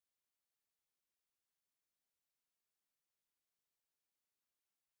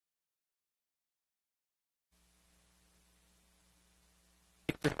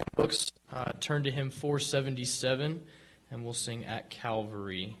books, turn to hymn 477, and we'll sing At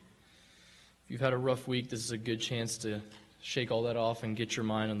Calvary. If you've had a rough week, this is a good chance to shake all that off and get your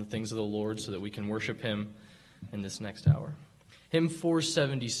mind on the things of the Lord so that we can worship him in this next hour. Hymn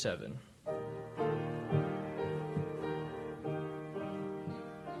 477.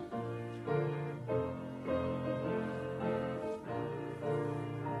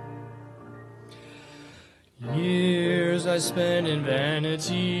 Years I spent in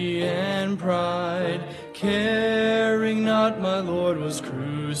vanity and pride, caring not my Lord was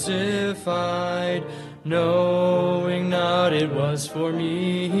crucified, knowing not it was for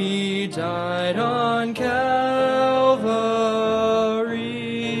me he died on Calvary.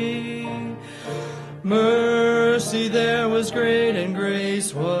 Mercy there was great and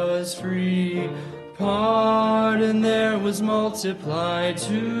grace was free, pardon there was multiplied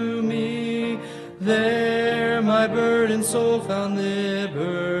to me. There my burdened soul found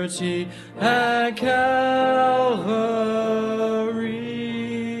liberty at Calvary.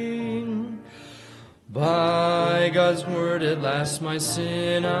 By God's word at last my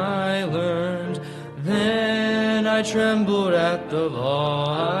sin I learned. Then I trembled at the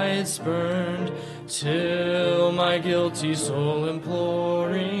law I'd spurned, till my guilty soul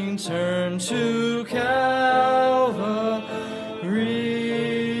imploring turned to Calvary.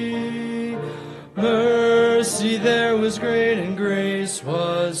 Mercy there was great and grace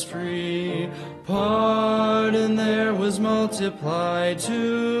was free, pardon there was multiplied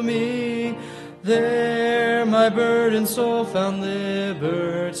to me. There my burdened soul found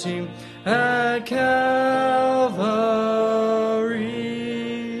liberty at Calvary.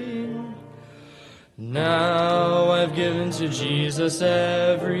 Now I've given to Jesus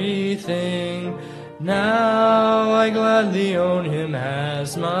everything. Now I gladly own him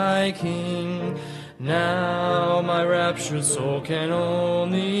as my King. Now my raptured soul can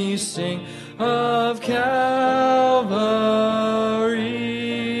only sing of Calvary.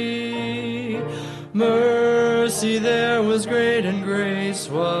 Mercy there was great and grace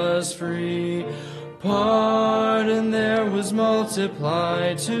was free, pardon there was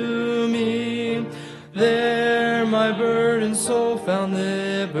multiplied to me. There my burdened soul found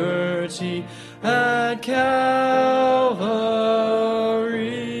liberty at Calvary.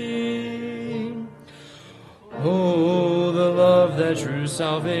 Oh, the love that drew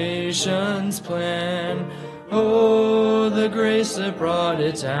salvation's plan. Oh, the grace that brought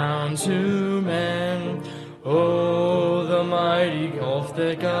it down to men. Oh, the mighty gulf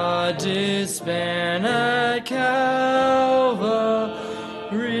that God did span at Calvary.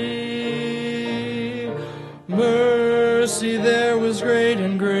 Mercy there was great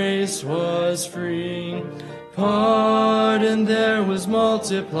and grace was free, pardon there was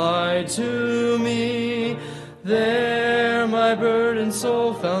multiplied to me. There my burdened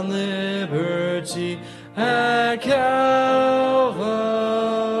soul found liberty at Calvary.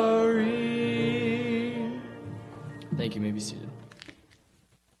 Thank you. You may be seated.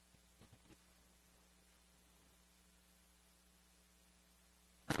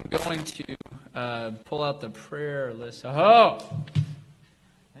 I'm going to pull out the prayer list. Oh!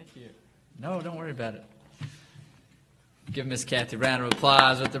 Thank you. No, don't worry about it. Give Miss Kathy a round of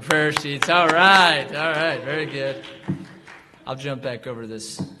applause with the prayer sheets. All right, very good. I'll jump back over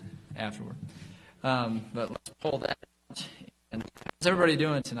this afterward. But let's pull that out. And how's everybody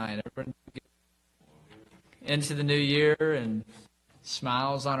doing tonight? Everybody into the new year and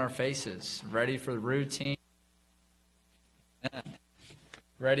smiles on our faces, ready for the routine,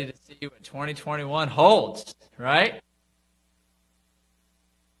 ready to see what 2021 holds, right?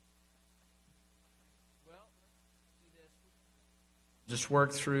 Just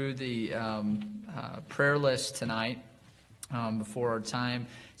work through the prayer list tonight before our time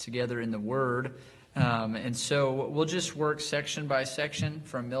together in the Word. And so we'll just work section by section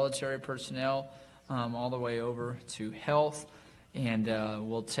from military personnel all the way over to health. And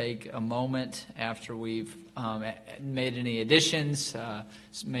we'll take a moment after we've made any additions,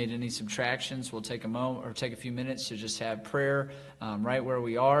 made any subtractions. We'll take a moment or take a few minutes to just have prayer right where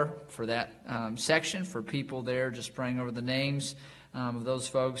we are for that section, for people there, just praying over the names of those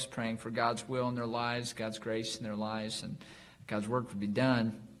folks, praying for God's will in their lives, God's grace in their lives, and God's work would be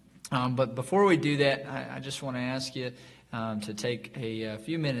done. But before we do that, I just want to ask you to take a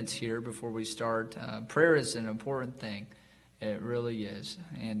few minutes here before we start. Prayer is an important thing. It really is.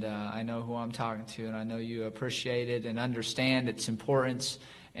 And I know who I'm talking to, and I know you appreciate it and understand its importance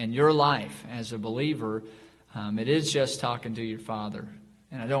in your life as a believer. It is just talking to your Father.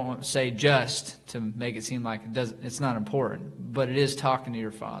 And I don't want to say just to make it seem like it's not important, but it is talking to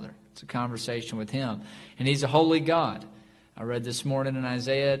your Father. It's a conversation with Him. And He's a holy God. I read this morning in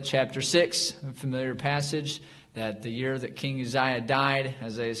Isaiah chapter 6, a familiar passage, that the year that King Uzziah died,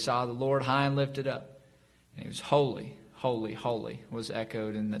 Isaiah saw the Lord high and lifted up. And he was holy, holy, holy, was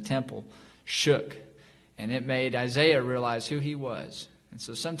echoed, and the temple shook. And it made Isaiah realize who he was. And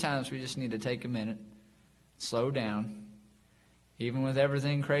so sometimes we just need to take a minute, slow down, even with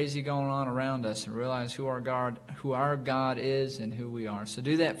everything crazy going on around us, and realize who our God is and who we are. So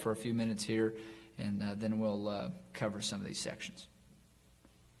do that for a few minutes here, and then we'll cover some of these sections.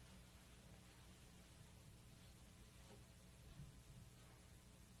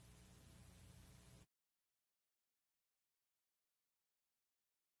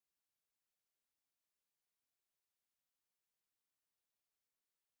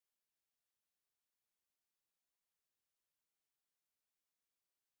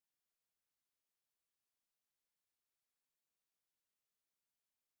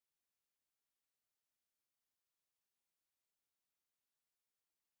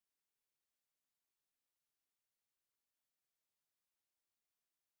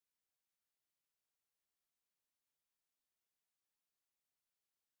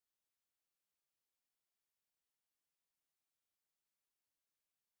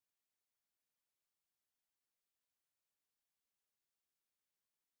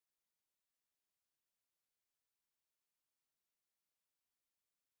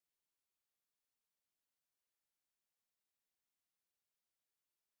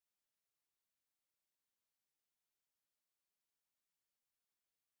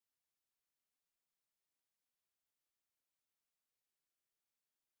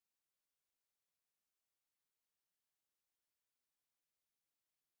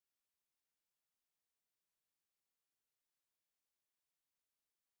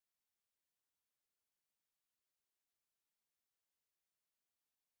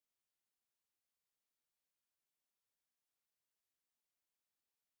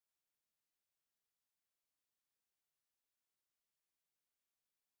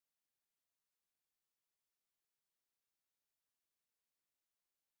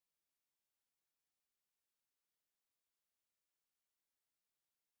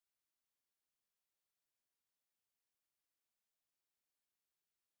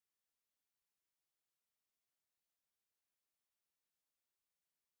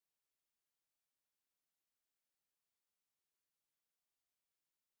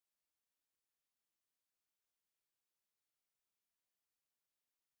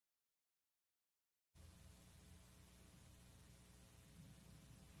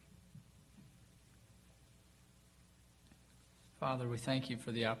 Father, we thank you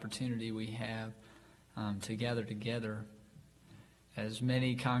for the opportunity we have to gather together, as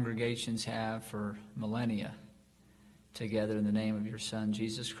many congregations have for millennia, together in the name of your Son,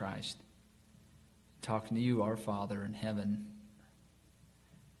 Jesus Christ, talking to you, our Father in heaven.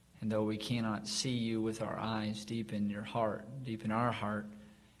 And though we cannot see you with our eyes, deep in your heart, deep in our heart,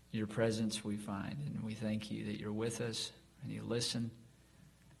 your presence we find. And we thank you that you're with us and you listen.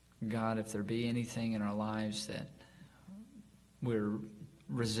 God, if there be anything in our lives that we're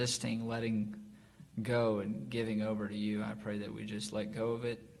resisting letting go and giving over to you, I pray that we just let go of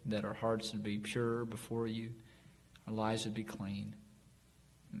it, that our hearts would be pure before you, our lives would be clean,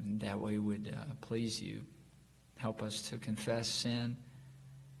 and that we would please you. Help us to confess sin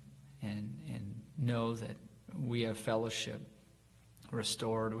and know that we have fellowship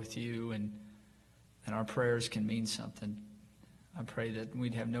restored with you, and our prayers can mean something. I pray that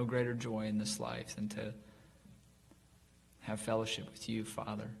we'd have no greater joy in this life than to have fellowship with you,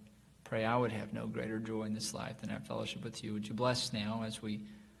 Father. Pray I would have no greater joy in this life than have fellowship with you. Would you bless now as we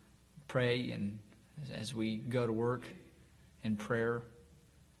pray and as we go to work in prayer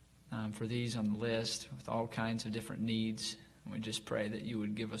for these on the list with all kinds of different needs. We just pray that you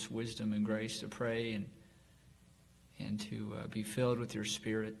would give us wisdom and grace to pray and to be filled with your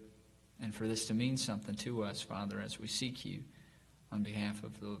Spirit, and for this to mean something to us, Father, as we seek you on behalf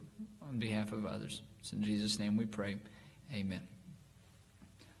of others. It's in Jesus' name we pray. Amen.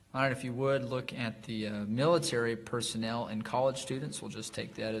 All right, if you would, look at the military personnel and college students. We'll just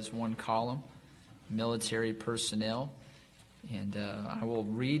take that as one column, military personnel. And I will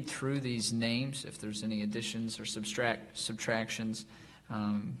read through these names. If there's any additions or subtractions,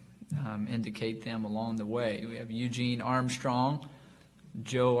 indicate them along the way. We have Eugene Armstrong,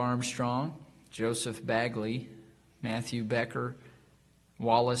 Joe Armstrong, Joseph Bagley, Matthew Becker,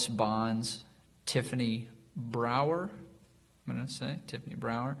 Wallace Bonds, Tiffany Brower,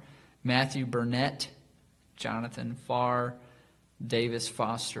 Matthew Burnett, Jonathan Farr, Davis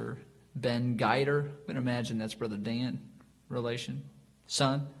Foster, Ben Geider. I'm going to imagine that's Brother Dan, relation,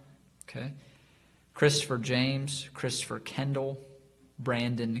 son. Okay. Christopher James, Christopher Kendall,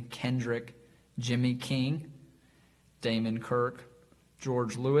 Brandon Kendrick, Jimmy King, Damon Kirk,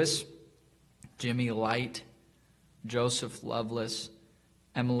 George Lewis, Jimmy Light, Joseph Lovelace,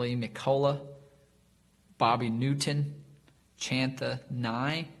 Emily McCullough, Bobby Newton, Chantha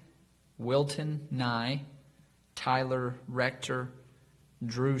Nye, Wilton Nye, Tyler Rector,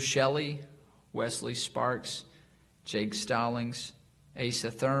 Drew Shelley, Wesley Sparks, Jake Stallings,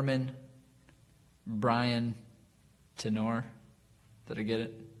 Asa Thurman, Brian Tenor. Did I get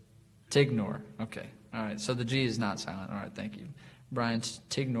it? Tignor. Okay. All right. So the G is not silent. All right. Thank you. Brian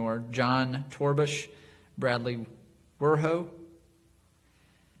Tignor, John Torbush, Bradley Werho,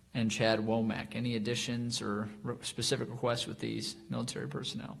 and Chad Womack. Any additions or specific requests with these military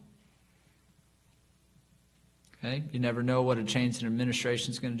personnel? Okay. You never know what a change in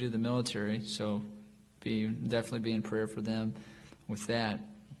administration is going to do to the military, so definitely be in prayer for them with that.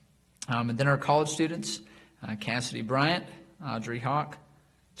 And then our college students, Cassidy Bryant, Audrey Hawk,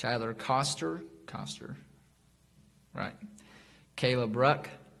 Tyler Coster, right, Caleb Ruck,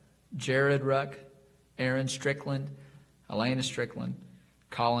 Jared Ruck, Aaron Strickland, Elena Strickland,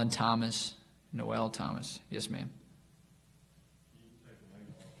 Colin Thomas, Noel Thomas. Yes, ma'am.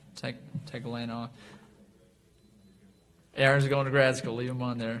 Take Elena off. Aaron's going to grad school. Leave him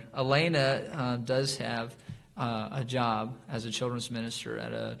on there. Elena does have a job as a children's minister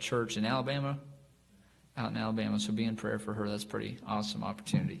at a church in Alabama, out in Alabama. So be in prayer for her. That's a pretty awesome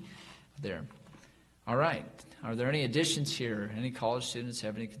opportunity there. All right. Are there any additions here? Any college students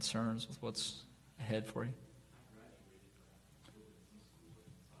have any concerns with what's ahead for you?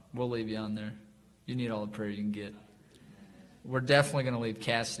 We'll leave you on there. You need all the prayer you can get. We're definitely going to leave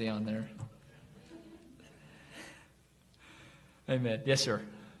Cassidy on there. Amen. Yes, sir.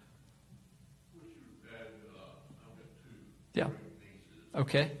 Yeah.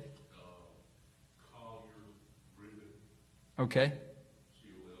 Okay. Okay.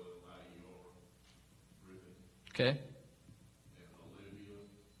 Okay.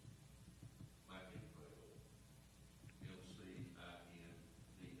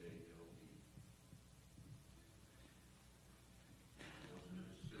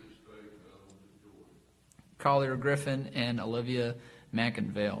 Collier Griffin and Olivia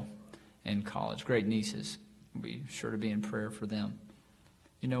McInvale in college. Great nieces. We'll be sure to be in prayer for them.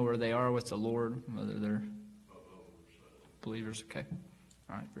 You know where they are with the Lord, whether they're believers. Okay.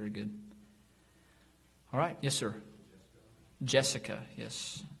 All right. Very good. All right. Yes, sir. Jessica.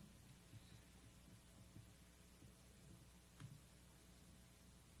 Yes.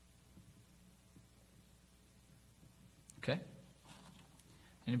 Okay.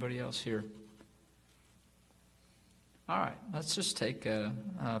 Anybody else here? All right, let's just take a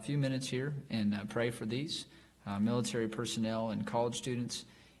few minutes here and pray for these military personnel and college students,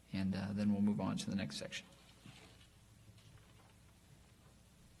 and then we'll move on to the next section.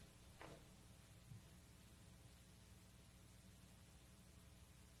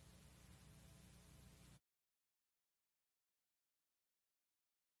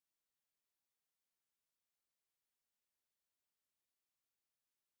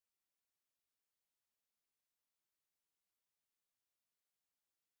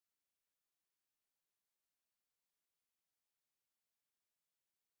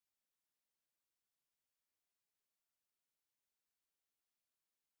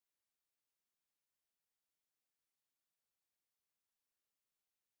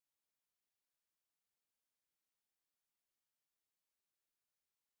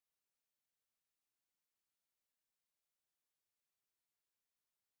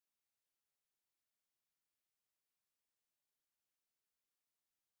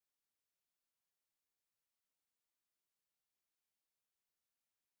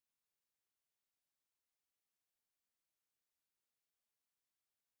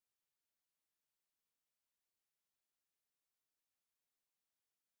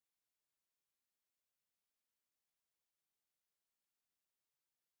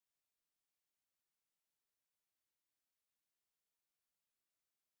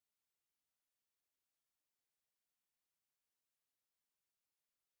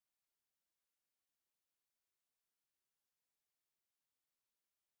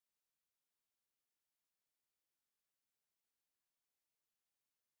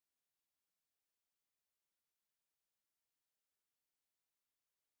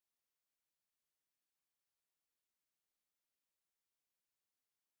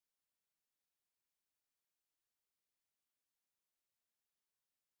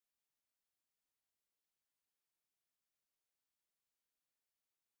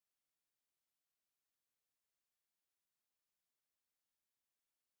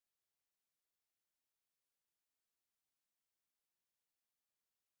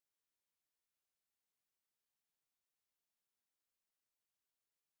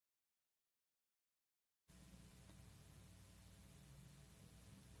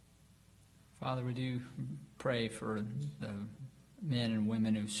 Father, we do pray for the men and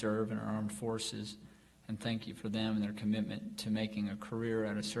women who serve in our armed forces, and thank you for them and their commitment to making a career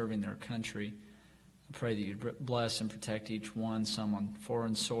out of serving their country. I pray that you'd bless and protect each one, some on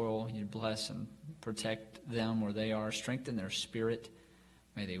foreign soil. You'd bless and protect them where they are, strengthen their spirit.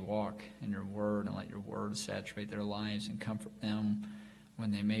 May they walk in your word and let your word saturate their lives and comfort them when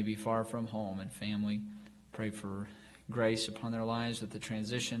they may be far from home and family. Pray for grace upon their lives with the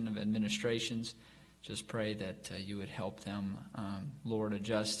transition of administrations. Just pray that you would help them, Lord,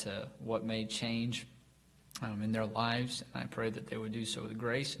 adjust to what may change in their lives. And I pray that they would do so with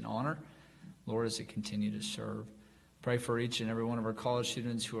grace and honor, Lord, as they continue to serve. Pray for each and every one of our college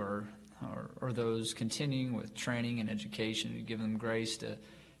students who are those continuing with training and education. You give them grace to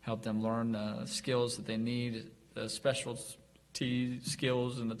help them learn the skills that they need, the specialty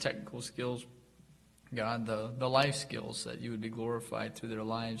skills and the technical skills. God, the life skills, that you would be glorified through their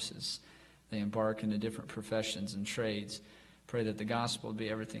lives as they embark into different professions and trades. Pray that the gospel would be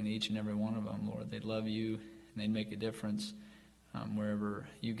everything to each and every one of them, Lord. They'd love you and they'd make a difference wherever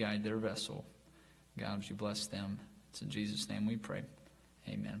you guide their vessel. God, would you bless them? It's in Jesus' name we pray.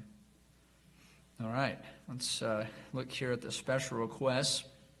 Amen. All right, let's look here at the special requests.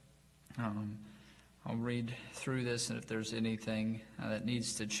 I'll read through this, and if there's anything that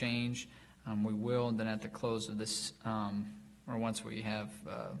needs to change, we will. And then at the close of this, or once we have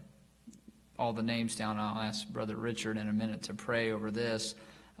all the names down, I'll ask Brother Richard in a minute to pray over this.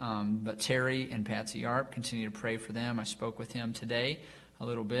 But Terry and Patsy Arp, continue to pray for them. I spoke with him today a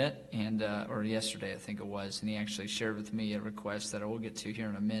little bit, and or yesterday I think it was, and he actually shared with me a request that I will get to here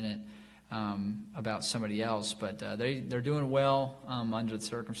in a minute about somebody else. But they're doing well under the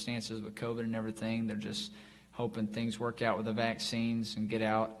circumstances with COVID and everything. They're just hoping things work out with the vaccines and get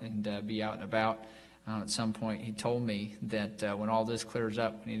out and be out and about. At some point, he told me that when all this clears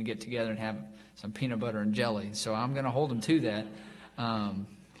up, we need to get together and have some peanut butter and jelly. So I'm going to hold him to that. I'm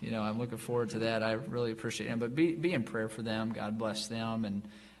looking forward to that. I really appreciate him. But be in prayer for them. God bless them.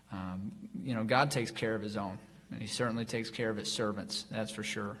 And, God takes care of his own. And he certainly takes care of his servants, that's for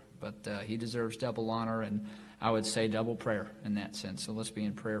sure. But he deserves double honor, and I would say double prayer in that sense. So let's be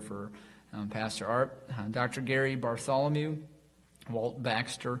in prayer for Pastor Art, Dr. Gary Bartholomew, Walt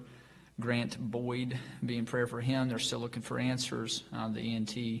Baxter, Grant Boyd. Be in prayer for him. They're still looking for answers. The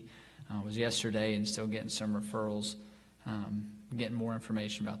ENT was yesterday and still getting some referrals, getting more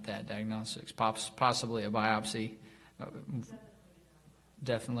information about that, diagnostics, possibly a biopsy.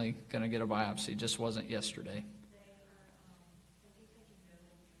 Definitely going to get a biopsy. Just wasn't yesterday.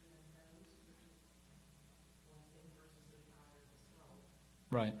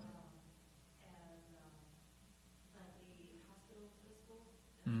 Right.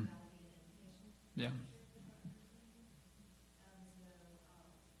 Yeah.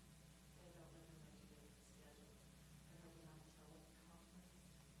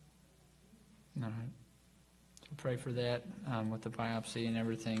 All right. So pray for that with the biopsy and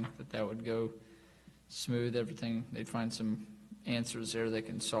everything, that would go smooth, everything. They'd find some answers there that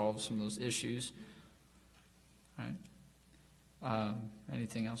can solve some of those issues. All right.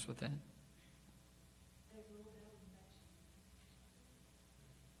 Anything else with that?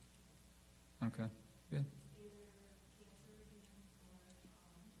 Okay, good.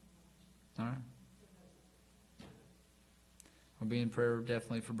 All right. We'll be in prayer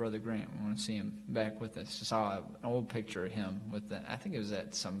definitely for Brother Grant. We want to see him back with us. I saw an old picture of him with the, I think it was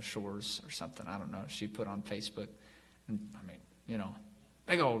at some shores or something. I don't know. She put on Facebook. And,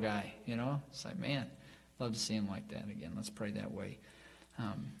 big old guy, It's like, man, love to see him like that again. Let's pray that way.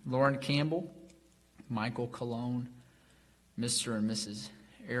 Lauren Campbell, Michael Cologne, Mr. and Mrs.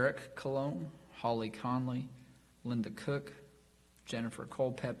 Eric Cologne, Holly Conley, Linda Cook, Jennifer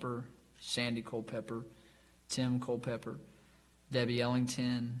Culpepper, Sandy Culpepper, Tim Culpepper, Debbie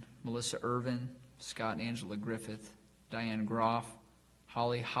Ellington, Melissa Irvin, Scott and Angela Griffith, Diane Groff,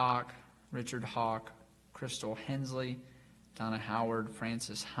 Holly Hawk, Richard Hawk, Crystal Hensley, Donna Howard,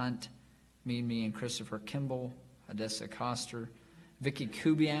 Francis Hunt, Mimi and Christopher Kimball, Odessa Coster, Vicki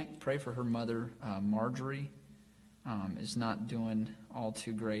Kubiak. Pray for her mother, Marjorie. Is not doing all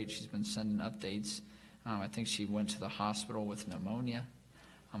too great. She's been sending updates. I think she went to the hospital with pneumonia.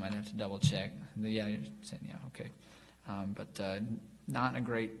 I might have to double check. Yeah, okay. But not in a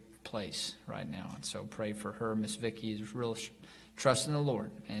great place right now. And so pray for her. Miss Vicki is real trust in the Lord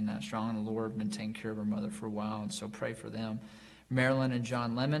and strong in the Lord. Been taking care of her mother for a while, and so pray for them. Marilyn and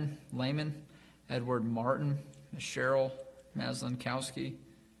John Lehman, Edward Martin, Miss Cheryl Maslin-Kowski.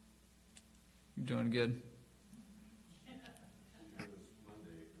 You doing good?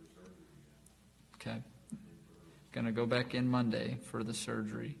 Okay. Going to go back in Monday for the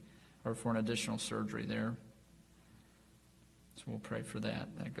surgery. or for an additional surgery there. So we'll pray for that.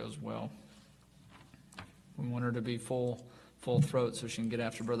 That goes well. We want her to be full throat so she can get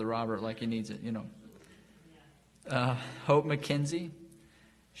after Brother Robert like he needs it, you know. Hope McKenzie,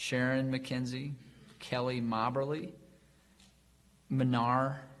 Sharon McKenzie, Kelly Mobberly,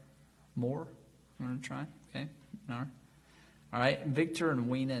 Minar Moore. I'm going to try. Okay, Minar. All right, Victor and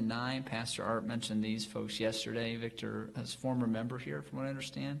Weena and 9. Pastor Art mentioned these folks yesterday. Victor is a former member here, from what I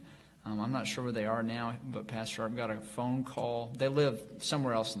understand. I'm not sure where they are now, but Pastor Art got a phone call. They live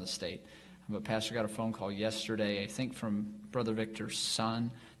somewhere else in the state, but Pastor got a phone call yesterday, I think from Brother Victor's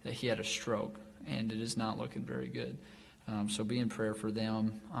son, that he had a stroke, and it is not looking very good. So be in prayer for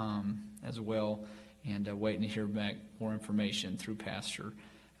them as well, and waiting to hear back more information through Pastor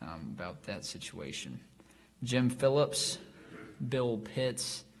about that situation. Jim Phillips, Bill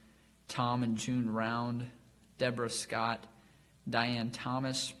Pitts, Tom and June Round, Deborah Scott, Diane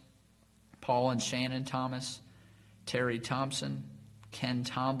Thomas, Paul and Shannon Thomas, Terry Thompson, Ken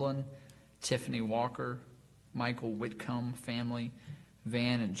Tomlin, Tiffany Walker, Michael Whitcomb family,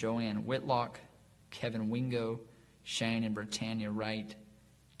 Van and Joanne Whitlock, Kevin Wingo, Shane and Britannia Wright,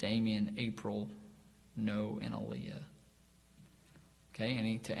 Damian, April, No, and Aaliyah. Okay,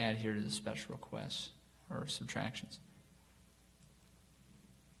 any to add here to the special requests or subtractions?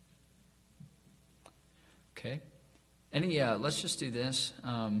 Okay. Any? Let's just do this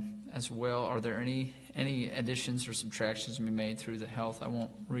as well. Are there any additions or subtractions to be made through the health? I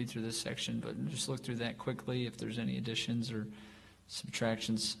won't read through this section, but just look through that quickly if there's any additions or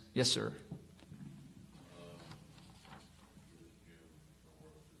subtractions. Yes, sir.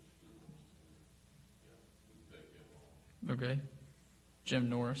 Okay. Jim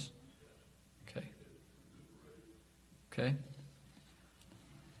Norris. Okay. Okay.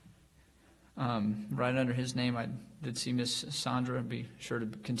 Right under his name, I did see Miss Sandra. Be sure to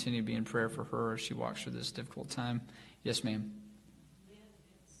continue to be in prayer for her as she walks through this difficult time. Yes, ma'am.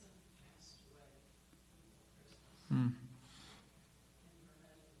 Man.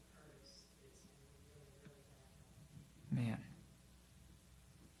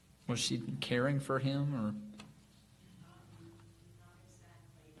 Was she caring for him, or?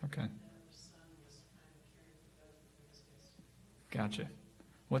 Okay. Gotcha.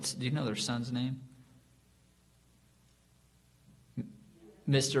 Do you know their son's name?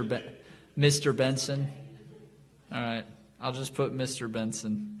 Mr. Benson. All right. I'll just put Mr.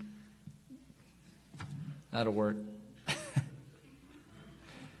 Benson. That'll work.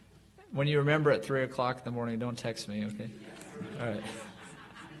 When you remember at 3 o'clock in the morning, don't text me, okay? All right.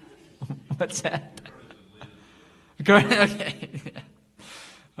 What's that? Okay.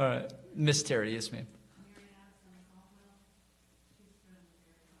 All right. Miss Terry, yes, ma'am.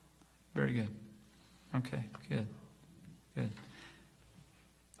 Very good. Okay, good. Good.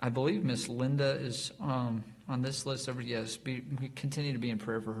 I believe Miss Linda is on this list over. Yes, we continue to be in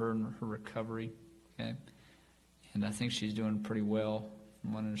prayer for her and her recovery. Okay, and I think she's doing pretty well.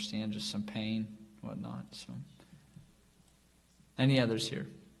 From what I understand, just some pain, whatnot. So, any others here?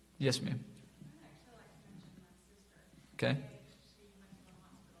 Yes, ma'am. Okay.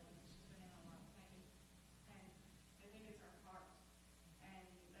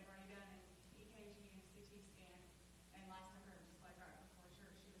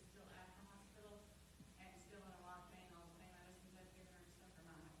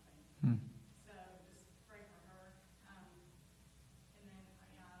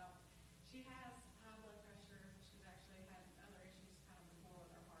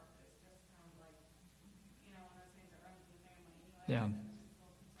 Yeah.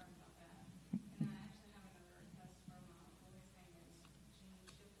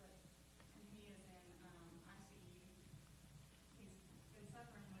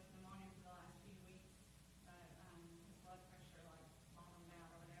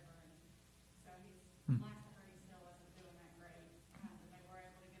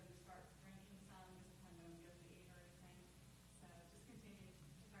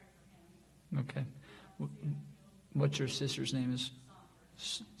 Okay. What's your sister's name is?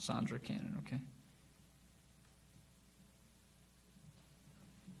 Sandra Cannon, okay.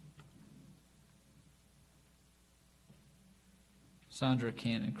 Sandra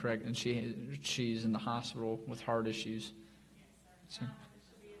Cannon, correct. And she's in the hospital with heart issues. So,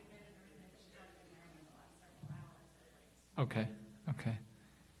 okay, okay.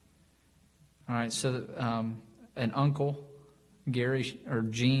 All right, so an uncle,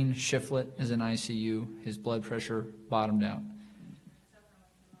 Gene Shiflett, is in ICU. His blood pressure bottomed out.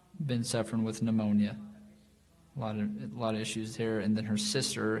 Been suffering with pneumonia. A lot of issues there. And then her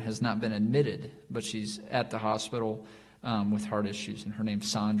sister has not been admitted, but she's at the hospital with heart issues, and her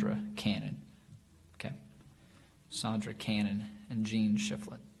name's Sandra Cannon. Okay. Sandra Cannon and Jean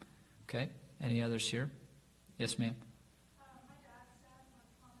Shiflett. Okay. Any others here? Yes, ma'am.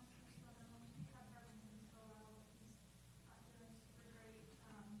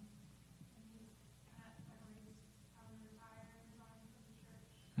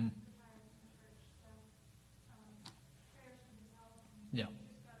 Yeah.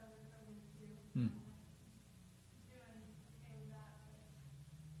 Mm.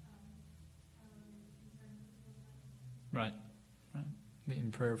 Right. Right. Be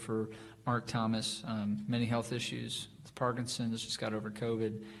in prayer for Mark Thomas, many health issues with Parkinson's, just got over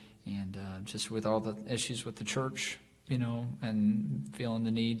COVID, and just with all the issues with the church, and feeling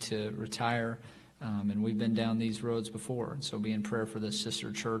the need to retire. And we've been down these roads before, and so be in prayer for this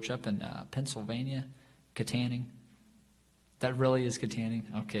sister church up in Pennsylvania, Katanning. That really is Katanning?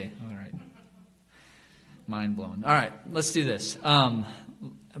 Okay, all right. Mind blown. All right, let's do this.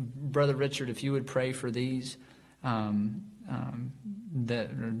 Brother Richard, if you would pray for these, that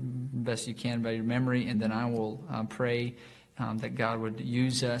best you can by your memory, and then I will pray that God would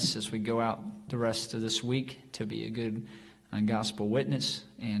use us as we go out the rest of this week to be a good gospel witness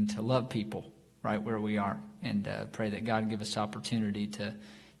and to love people right where we are, and pray that God give us opportunity to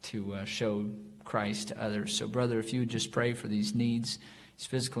show Christ to others. So, brother, if you would just pray for these needs, these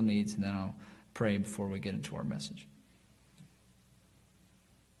physical needs, and then I'll pray before we get into our message.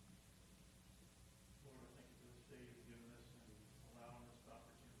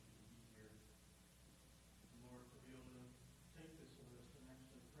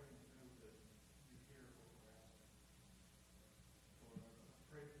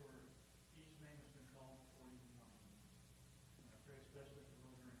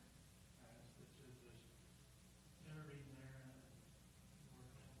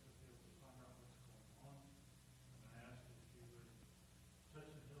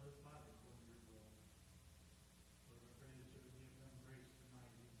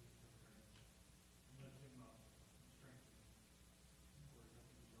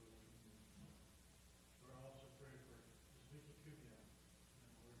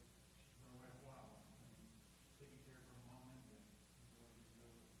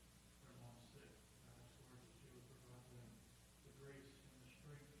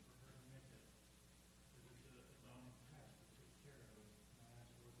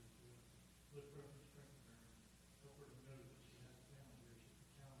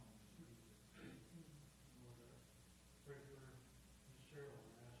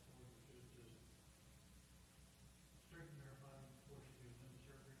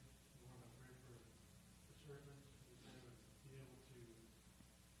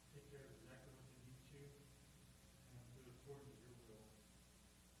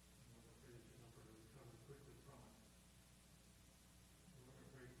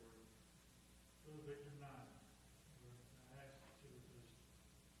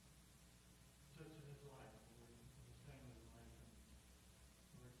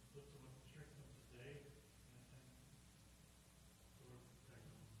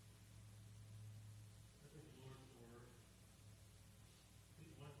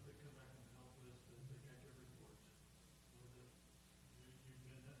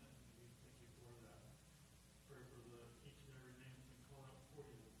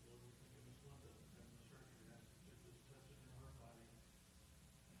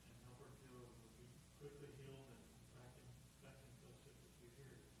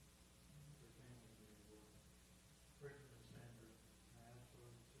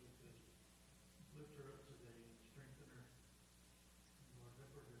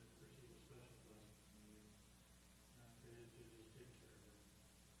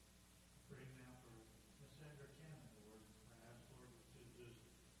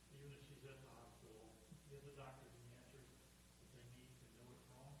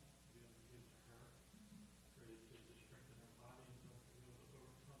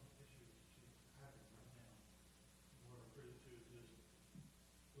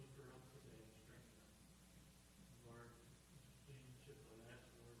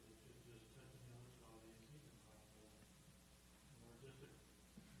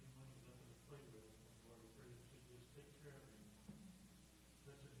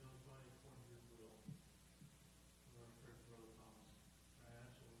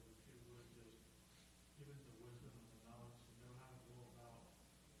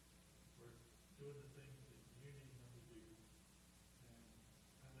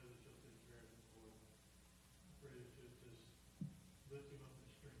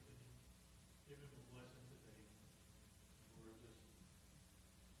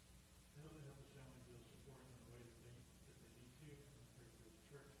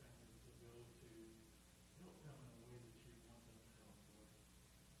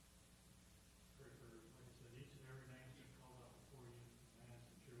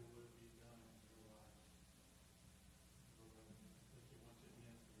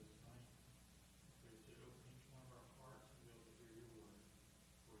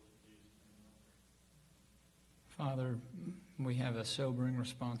 Father, we have a sobering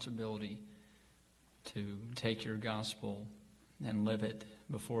responsibility to take your gospel and live it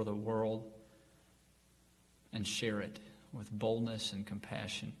before the world and share it with boldness and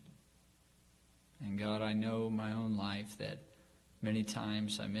compassion. And God, I know my own life that many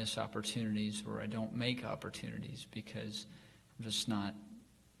times I miss opportunities or I don't make opportunities because I'm just not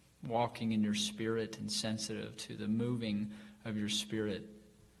walking in your Spirit and sensitive to the moving of your Spirit.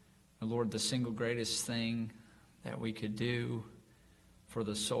 Lord, the single greatest thing that we could do for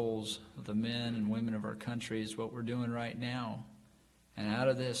the souls of the men and women of our country is what we're doing right now. And out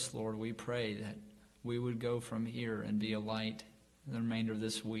of this, Lord, we pray that we would go from here and be a light in the remainder of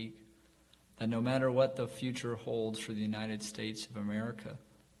this week. That no matter what the future holds for the United States of America,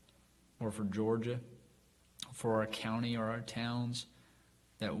 or for Georgia, for our county or our towns,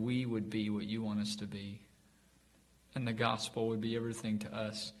 that we would be what you want us to be. And the gospel would be everything to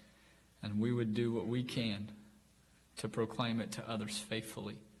us. And we would do what we can to proclaim it to others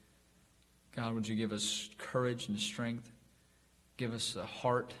faithfully. God, would you give us courage and strength? Give us a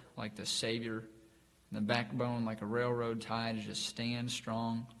heart like the Savior, and the backbone like a railroad tie to just stand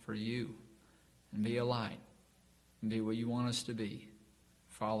strong for you and be a light and be what you want us to be.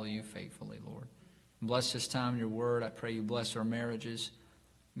 Follow you faithfully, Lord. Bless this time in your word. I pray you bless our marriages.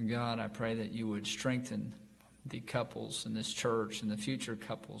 And God, I pray that you would strengthen the couples in this church and the future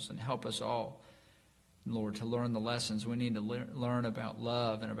couples and help us all, Lord, to learn the lessons we need to learn about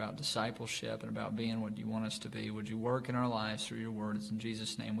love and about discipleship and about being what you want us to be. Would you work in our lives through your words? In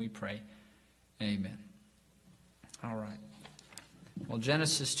Jesus' name we pray. Amen. All right. Well,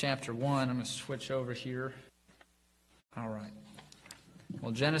 Genesis chapter 1, I'm going to switch over here. All right.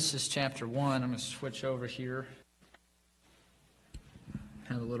 Well, Genesis chapter 1, I'm going to switch over here.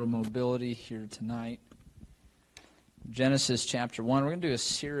 Have a little mobility here tonight. Genesis chapter 1. We're going to do a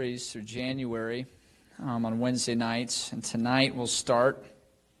series through January on Wednesday nights. And tonight we'll start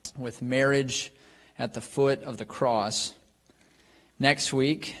with marriage at the foot of the cross. Next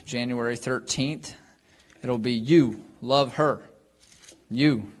week, January 13th, it'll be you love her.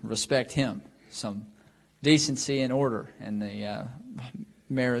 You respect him. Some decency and order in the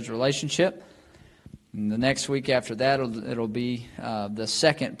marriage relationship. And the next week after that, it'll be the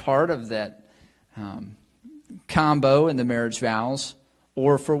second part of that combo in the marriage vows,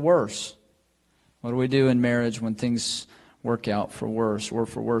 or for worse. What do we do in marriage when things work out for worse? Or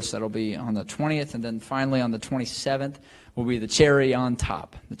for worse, that'll be on the 20th. And then finally on the 27th will be the cherry on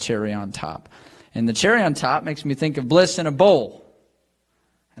top. The cherry on top. And the cherry on top makes me think of bliss in a bowl.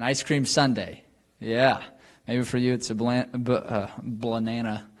 An ice cream sundae. Yeah. Maybe for you it's a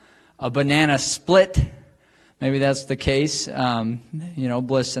banana split. Maybe that's the case.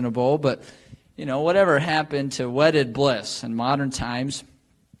 Bliss in a bowl. But, whatever happened to wedded bliss in modern times,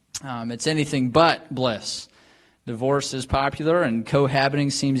 it's anything but bliss. Divorce is popular, and cohabiting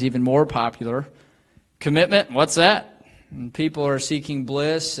seems even more popular. Commitment, what's that? And people are seeking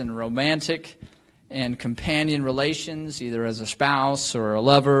bliss and romantic and companion relations, either as a spouse or a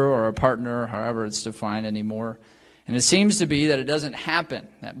lover or a partner, however it's defined anymore. And it seems to be that it doesn't happen,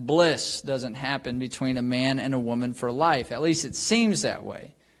 that bliss doesn't happen between a man and a woman for life. At least it seems that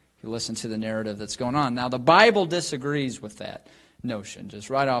way, if you listen to the narrative that's going on. Now, the Bible disagrees with that notion,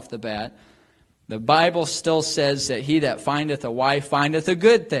 just right off the bat. The Bible still says that he that findeth a wife findeth a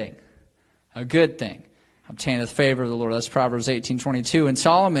good thing. A good thing. Obtaineth favor of the Lord. That's Proverbs 18:22. And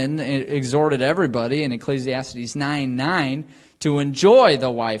Solomon exhorted everybody in Ecclesiastes 9:9 to enjoy the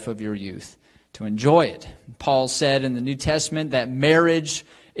wife of your youth. To enjoy it. Paul said in the New Testament that marriage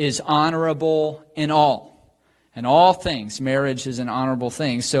is honorable in all. In all things, marriage is an honorable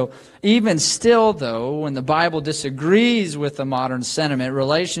thing. So even still, though, when the Bible disagrees with the modern sentiment,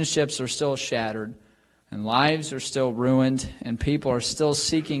 relationships are still shattered, and lives are still ruined, and people are still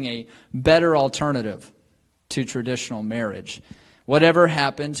seeking a better alternative to traditional marriage. Whatever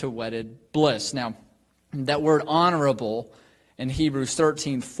happened to wedded bliss? Now, that word honorable in Hebrews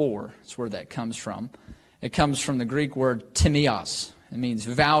 13:4 is where that comes from. It comes from the Greek word timios. It means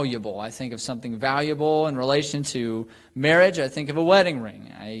valuable. I think of something valuable in relation to marriage. I think of a wedding ring.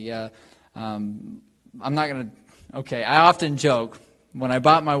 I often joke, when I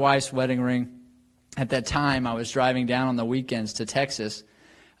bought my wife's wedding ring, at that time I was driving down on the weekends to Texas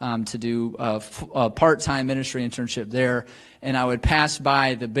to do a part-time ministry internship there, and I would pass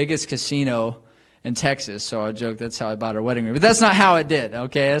by the biggest casino in Texas. So I joke that's how I bought her wedding ring. But that's not how it did,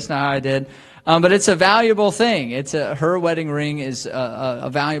 okay? That's not how I did. But it's a valuable thing. Her wedding ring is a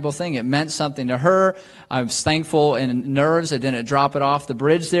valuable thing. It meant something to her. I was thankful in nerves I didn't drop it off the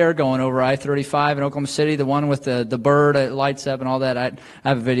bridge there going over I-35 in Oklahoma City, the one with the bird that lights up and all that. I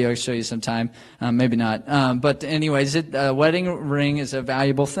have a video I'll show you sometime. Maybe not. But anyways, a wedding ring is a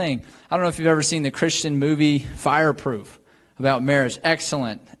valuable thing. I don't know if you've ever seen the Christian movie Fireproof about marriage.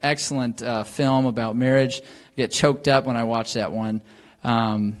 Excellent film about marriage. I get choked up when I watch that one.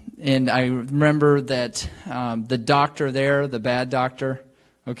 And I remember that the doctor there, the bad doctor,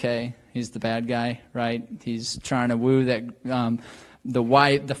 okay, he's the bad guy, right? He's trying to woo that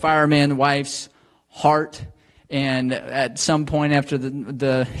the fireman wife's heart. And at some point after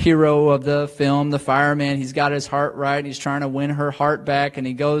the hero of the film, the fireman, he's got his heart right. And he's trying to win her heart back. And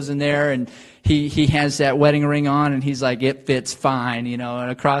he goes in there and he has that wedding ring on. And he's like, it fits fine, and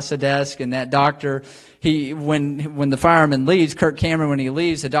across the desk. And that doctor, when the fireman leaves, Kirk Cameron, when he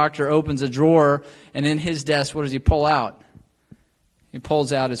leaves, the doctor opens a drawer. And in his desk, what does he pull out? He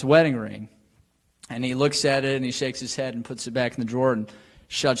pulls out his wedding ring. And he looks at it and he shakes his head and puts it back in the drawer and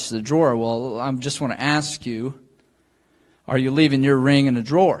shuts the drawer. Well, I just want to ask you, are you leaving your ring in a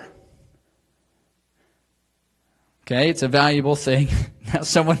drawer? Okay, it's a valuable thing. Now,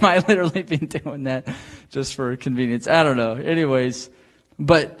 someone might literally be doing that just for convenience. I don't know. Anyways,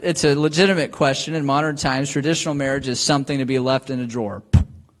 but it's a legitimate question. In modern times, traditional marriage is something to be left in a drawer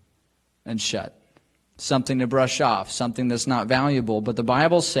and shut. Something to brush off, something that's not valuable. But the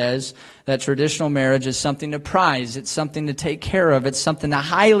Bible says that traditional marriage is something to prize. It's something to take care of. It's something to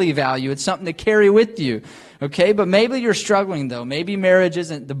highly value. It's something to carry with you. Okay, but maybe you're struggling, though. Maybe marriage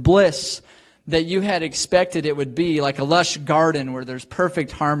isn't the bliss that you had expected it would be, like a lush garden where there's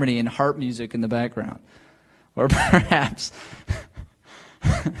perfect harmony and harp music in the background. Or perhaps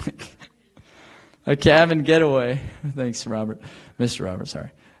a cabin getaway. Thanks, Robert. Mr. Robert,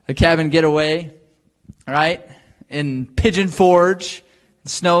 sorry. A cabin getaway. All right, in Pigeon Forge, the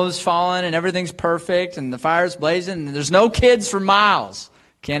snow's falling and everything's perfect and the fire's blazing and there's no kids for miles.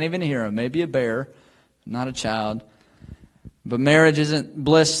 Can't even hear them. Maybe a bear, not a child. But marriage isn't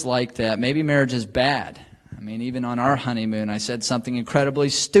bliss like that. Maybe marriage is bad. I mean, even on our honeymoon, I said something incredibly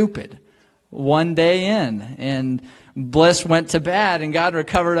stupid one day in, and bliss went to bad, and God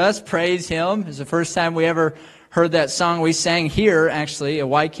recovered us. Praise Him. It was the first time we ever heard that song we sang here, actually,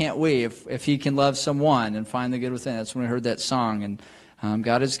 Why Can't We, if He can love someone and find the good within. That's when we heard that song, and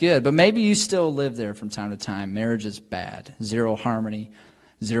God is good. But maybe you still live there from time to time. Marriage is bad. Zero harmony,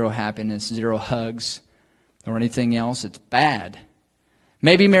 zero happiness, zero hugs, or anything else. It's bad.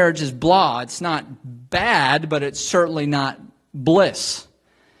 Maybe marriage is blah. It's not bad, but it's certainly not bliss.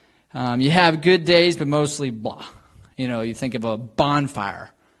 You have good days, but mostly blah. You think of a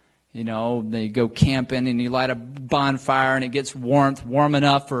bonfire. They go camping and you light a bonfire and it gets warm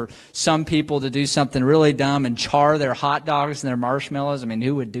enough for some people to do something really dumb and char their hot dogs and their marshmallows. I mean,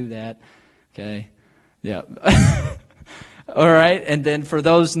 who would do that? Okay. Yeah. All right. And then for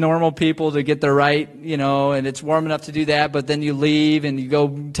those normal people to get the right, and it's warm enough to do that, but then you leave and you go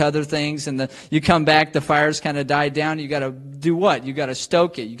to other things and you come back, the fire's kind of died down. You got to do what? You got to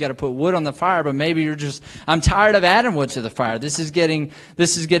stoke it. You got to put wood on the fire, but maybe you're just, I'm tired of adding wood to the fire. This is getting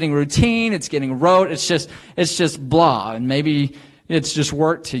routine. It's getting rote. It's just blah. And maybe it's just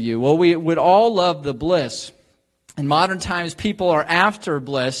work to you. Well, we would all love the bliss. In modern times, people are after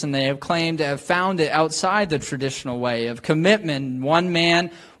bliss, and they have claimed to have found it outside the traditional way of commitment, one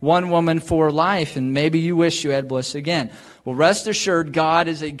man, one woman for life, and maybe you wish you had bliss again. Well, rest assured, God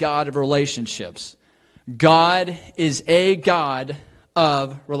is a God of relationships. God is a God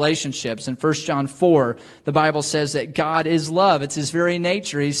of relationships. In 1 John 4, the Bible says that God is love. It's His very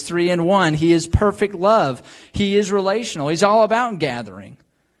nature. He's 3 in 1. He is perfect love. He is relational. He's all about gathering.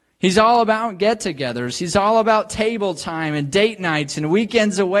 He's all about get-togethers. He's all about table time and date nights and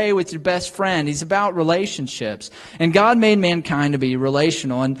weekends away with your best friend. He's about relationships. And God made mankind to be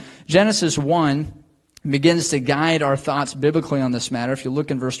relational. And Genesis 1 begins to guide our thoughts biblically on this matter. If you look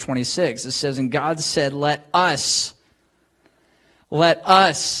in verse 26, it says, "And God said, let us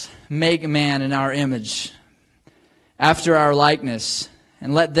make man in our image, after our likeness,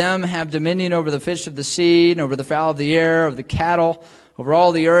 and let them have dominion over the fish of the sea, and over the fowl of the air, over the cattle, over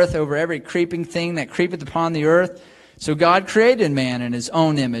all the earth, over every creeping thing that creepeth upon the earth. So God created man in his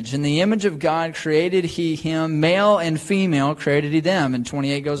own image. In the image of God created he him, male and female created he them. And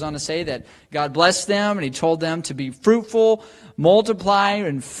 28 goes on to say that God blessed them, and he told them to be fruitful, multiply,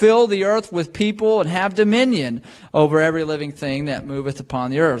 and fill the earth with people, and have dominion over every living thing that moveth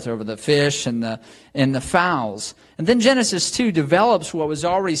upon the earth, over the fish and the fowls. And then Genesis 2 develops what was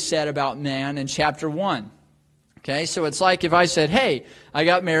already said about man in chapter 1. Okay, so it's like if I said, hey, I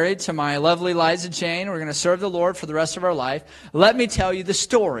got married to my lovely Liza Jane. We're going to serve the Lord for the rest of our life. Let me tell you the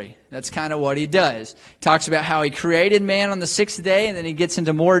story. That's kind of what he does. He talks about how he created man on the sixth day, and then he gets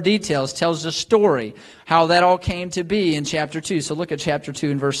into more details, tells the story, how that all came to be in chapter 2. So look at chapter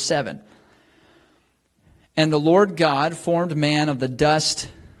 2 and verse 7. And the Lord God formed man of the dust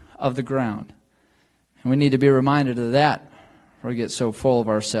of the ground. And we need to be reminded of that. We get so full of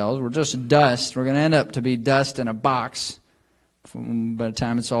ourselves. We're just dust. We're going to end up to be dust in a box by the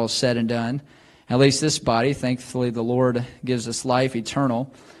time it's all said and done. At least this body. Thankfully, the Lord gives us life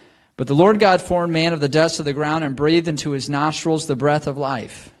eternal. But the Lord God formed man of the dust of the ground and breathed into his nostrils the breath of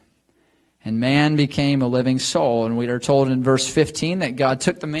life. And man became a living soul. And we are told in verse 15 that God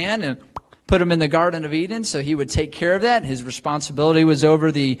took the man and put him in the Garden of Eden so he would take care of that. His responsibility was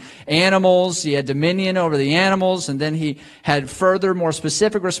over the animals. He had dominion over the animals. And then he had further, more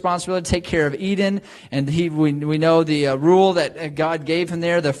specific responsibility to take care of Eden. And we know the rule that God gave him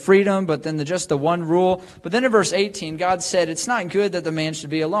there, the freedom, but then just the one rule. But then in verse 18, God said, it's not good that the man should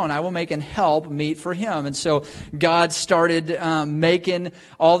be alone. I will make an help meet for him. And so God started making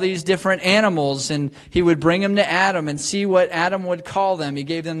all these different animals, and he would bring them to Adam and see what Adam would call them. He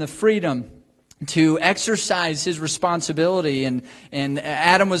gave them the freedom to exercise his responsibility, and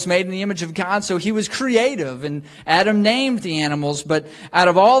Adam was made in the image of God, so he was creative, and Adam named the animals, but out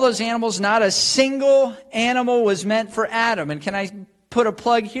of all those animals, not a single animal was meant for Adam. And can I put a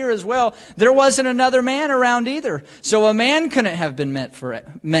plug here as well? There wasn't another man around either, so a man couldn't have been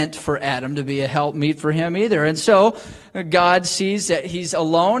meant for Adam to be a helpmeet for him either. And so God sees that he's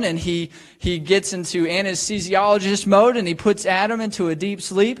alone, and he gets into anesthesiologist mode, and he puts Adam into a deep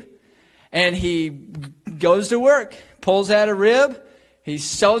sleep. And he goes to work, pulls out a rib, he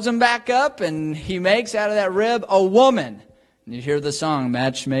sews him back up, and he makes out of that rib a woman. And you hear the song,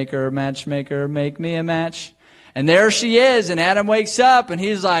 matchmaker, matchmaker, make me a match. And there she is, and Adam wakes up, and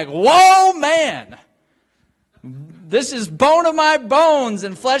he's like, whoa, man! This is bone of my bones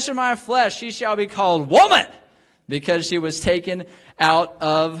and flesh of my flesh. She shall be called woman, because she was taken out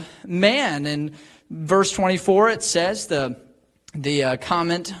of man. In verse 24, it says, the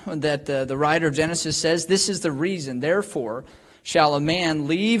comment that the writer of Genesis says, this is the reason, therefore, shall a man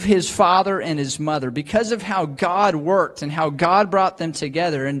leave his father and his mother. Because of how God worked and how God brought them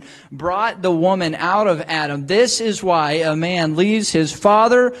together and brought the woman out of Adam, this is why a man leaves his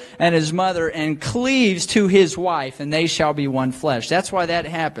father and his mother and cleaves to his wife, and they shall be one flesh. That's why that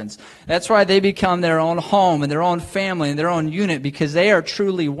happens. That's why they become their own home and their own family and their own unit, because they are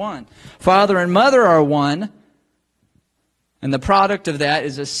truly one. Father and mother are one. And the product of that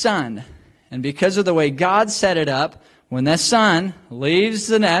is a son. And because of the way God set it up, when that son leaves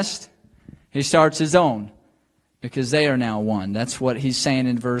the nest, he starts his own. Because they are now one. That's what he's saying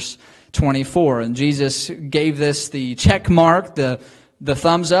in verse 24. And Jesus gave this the check mark, the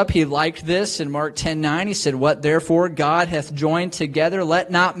thumbs up. He liked this in Mark 10:9. He said, what therefore God hath joined together,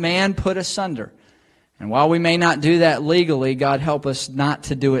 let not man put asunder. And while we may not do that legally, God help us not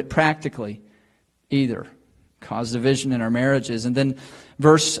to do it practically either. Cause division in our marriages. And then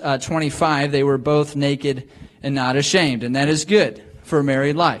verse 25, they were both naked and not ashamed. And that is good for a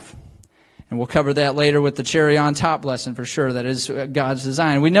married life. And we'll cover that later with the cherry on top lesson for sure. That is God's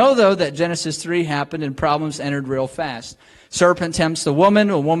design. We know, though, that Genesis 3 happened and problems entered real fast. Serpent tempts the woman.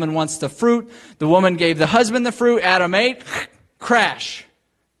 A woman wants the fruit. The woman gave the husband the fruit. Adam ate. Crash.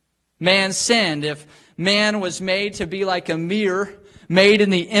 Man sinned. If man was made to be like a mirror, made in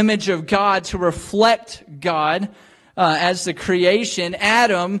the image of God to reflect God as the creation,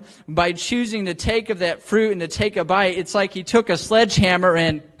 Adam, by choosing to take of that fruit and to take a bite, it's like he took a sledgehammer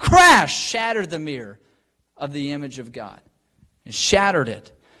and crash, shattered the mirror of the image of God. He shattered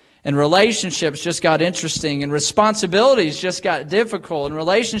it. And relationships just got interesting, and responsibilities just got difficult, and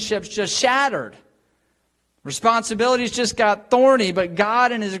relationships just shattered. Responsibilities just got thorny, but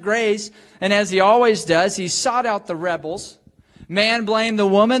God in His grace, and as He always does, He sought out the rebels. Man blamed the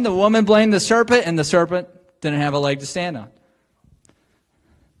woman blamed the serpent, and the serpent didn't have a leg to stand on.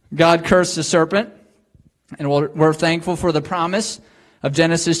 God cursed the serpent, and we're thankful for the promise of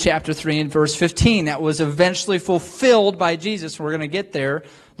Genesis chapter 3 and verse 15. That was eventually fulfilled by Jesus. We're going to get there,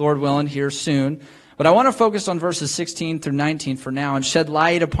 Lord willing, here soon. But I want to focus on verses 16 through 19 for now and shed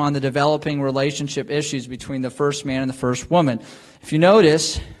light upon the developing relationship issues between the first man and the first woman. If you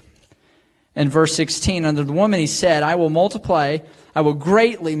notice, in verse 16, under the woman he said, I will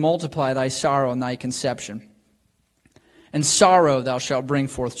greatly multiply thy sorrow and thy conception. In sorrow thou shalt bring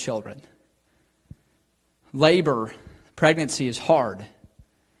forth children. Labor, pregnancy is hard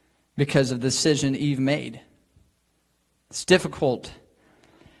because of the decision Eve made. It's difficult.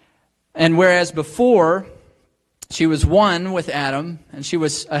 And whereas before she was one with Adam and she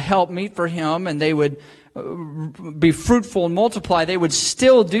was a helpmeet for him and they would be fruitful and multiply, they would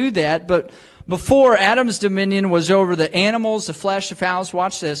still do that. But before, Adam's dominion was over the animals, the flesh, the fowls.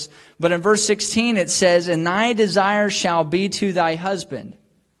 Watch this. But in verse 16 it says, and thy desire shall be to thy husband,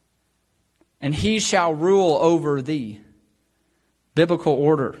 and he shall rule over thee. Biblical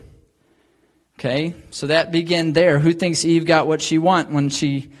order. Okay, so that began there. Who thinks Eve got what she wanted when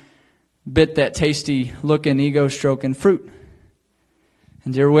she bit that tasty-looking, ego-stroking fruit?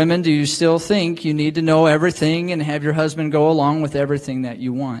 And dear women, do you still think you need to know everything and have your husband go along with everything that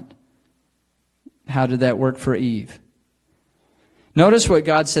you want? How did that work for Eve? Notice what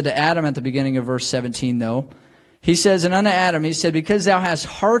God said to Adam at the beginning of verse 17, though. He says, and unto Adam, he said, because thou hast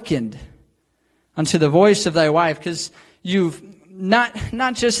hearkened unto the voice of thy wife, because you've not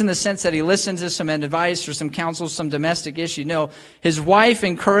just in the sense that he listened to some advice or some counsel, some domestic issue. No, his wife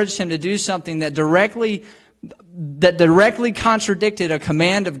encouraged him to do something that directly contradicted a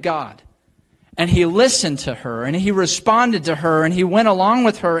command of God. And he listened to her, and he responded to her, and he went along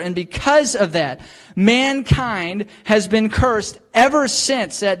with her. And because of that, mankind has been cursed ever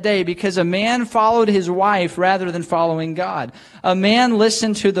since that day because a man followed his wife rather than following God. A man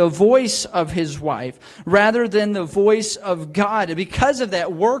listened to the voice of his wife rather than the voice of God. And because of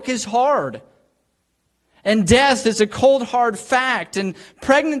that, work is hard. And death is a cold, hard fact. And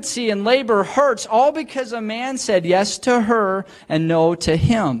pregnancy and labor hurts, all because a man said yes to her and no to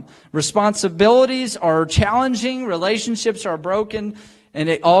him. Responsibilities are challenging, relationships are broken, and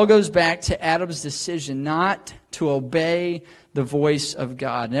it all goes back to Adam's decision not to obey the voice of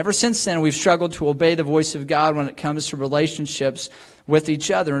God. And ever since then, we've struggled to obey the voice of God when it comes to relationships with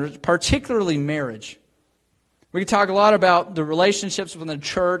each other, particularly marriage. We can talk a lot about the relationships within the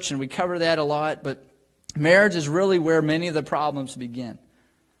church, and we cover that a lot, but marriage is really where many of the problems begin.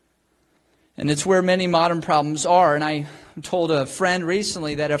 And it's where many modern problems are. And I told a friend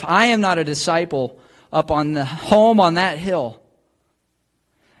recently that if I am not a disciple up on the home on that hill,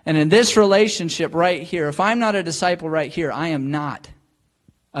 and in this relationship right here, if I'm not a disciple right here, I am not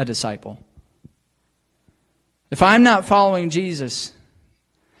a disciple. If I'm not following Jesus,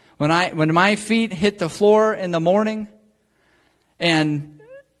 when my feet hit the floor in the morning and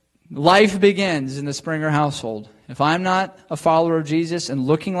life begins in the Springer household, if I'm not a follower of Jesus and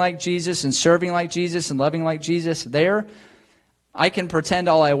looking like Jesus and serving like Jesus and loving like Jesus there, I can pretend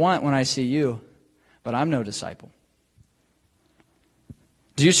all I want when I see you, but I'm no disciple.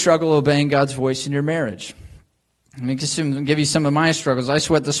 Do you struggle obeying God's voice in your marriage? Let me just give you some of my struggles. I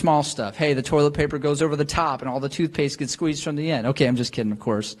sweat the small stuff. Hey, the toilet paper goes over the top and all the toothpaste gets squeezed from the end. Okay, I'm just kidding, of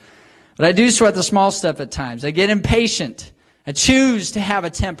course. But I do sweat the small stuff at times. I get impatient. I choose to have a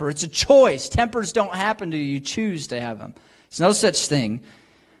temper. It's a choice. Tempers don't happen to you. You choose to have them. There's no such thing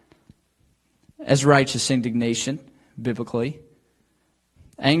as righteous indignation, biblically.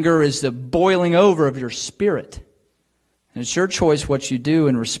 Anger is the boiling over of your spirit. And it's your choice what you do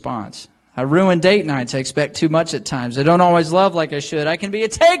in response. I ruin date nights. I expect too much at times. I don't always love like I should. I can be a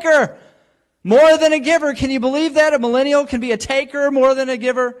taker more than a giver. Can you believe that? A millennial can be a taker more than a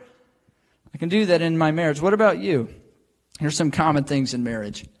giver. I can do that in my marriage. What about you? Here's some common things in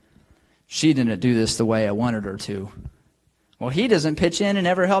marriage. She didn't do this the way I wanted her to. Well, he doesn't pitch in and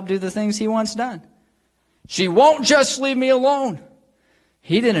ever help do the things he wants done. She won't just leave me alone.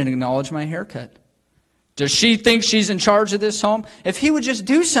 He didn't acknowledge my haircut. Does she think she's in charge of this home? If he would just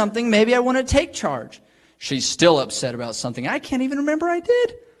do something, maybe I wouldn't take charge. She's still upset about something I can't even remember I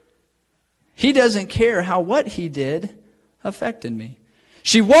did. He doesn't care how what he did affected me.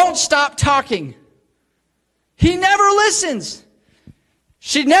 She won't stop talking. He never listens.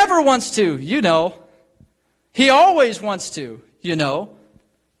 She never wants to, you know. He always wants to, you know.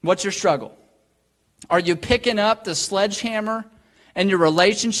 What's your struggle? Are you picking up the sledgehammer in your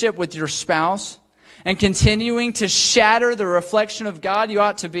relationship with your spouse and continuing to shatter the reflection of God you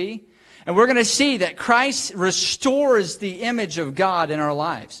ought to be? And we're going to see that Christ restores the image of God in our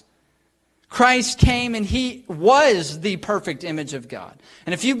lives. Christ came and He was the perfect image of God.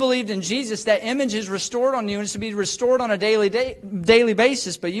 And if you believed in Jesus, that image is restored on you, and it's to be restored on a daily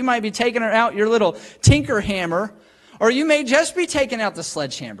basis. But you might be taking out your little tinker hammer, Or you may just be taking out the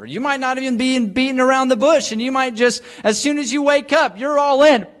sledgehammer. You might not even be beating around the bush, and you might just, as soon as you wake up, you're all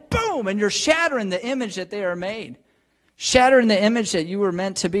in. Boom! And you're shattering the image that they are made. Shattering the image that you were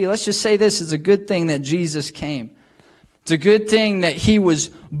meant to be. Let's just say this is a good thing that Jesus came. It's a good thing that He was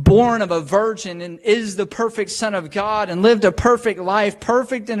born of a virgin and is the perfect Son of God and lived a perfect life,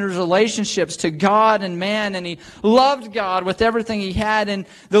 perfect in His relationships to God and man. And He loved God with everything He had. And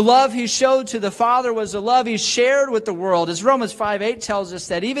the love He showed to the Father was the love He shared with the world. As Romans 5:8 tells us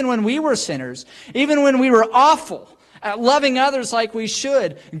that even when we were sinners, even when we were awful at loving others like we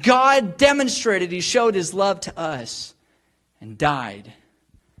should, God demonstrated, He showed His love to us and died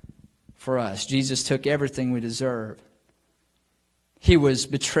for us. Jesus took everything we deserve. He was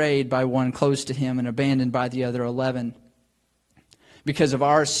betrayed by one close to Him and abandoned by the other 11. Because of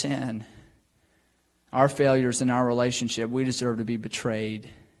our sin, our failures in our relationship, we deserve to be betrayed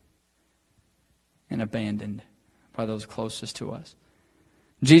and abandoned by those closest to us.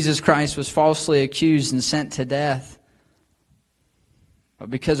 Jesus Christ was falsely accused and sent to death. But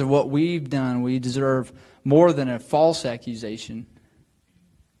because of what we've done, we deserve more than a false accusation.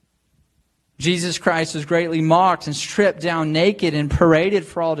 Jesus Christ was greatly mocked and stripped down naked and paraded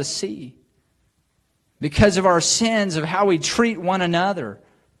for all to see. Because of our sins, of how we treat one another,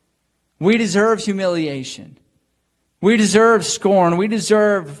 we deserve humiliation. We deserve scorn. We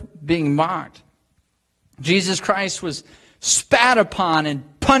deserve being mocked. Jesus Christ was spat upon and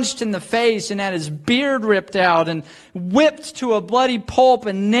punched in the face and had His beard ripped out and whipped to a bloody pulp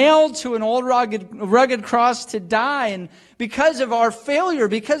and nailed to an old rugged cross to die. And because of our failure,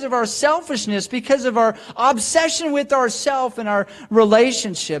 because of our selfishness, because of our obsession with ourselves and our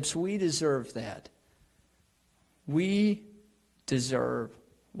relationships, we deserve that. We deserve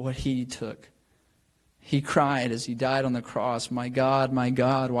what He took. He cried as He died on the cross, my God,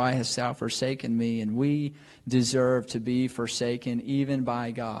 why hast Thou forsaken me?" And we deserve to be forsaken even by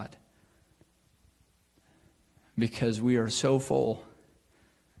God, because we are so full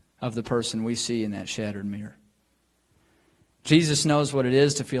of the person we see in that shattered mirror. Jesus knows what it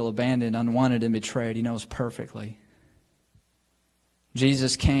is to feel abandoned, unwanted, and betrayed. He knows perfectly.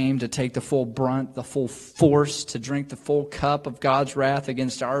 Jesus came to take the full brunt, the full force, to drink the full cup of God's wrath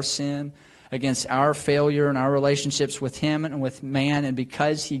against our sin, against our failure and our relationships with Him and with man. And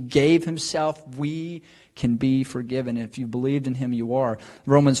because He gave Himself, we can be forgiven. If you believed in Him, you are.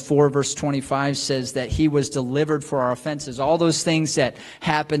 Romans 4 verse 25 says that He was delivered for our offenses. All those things that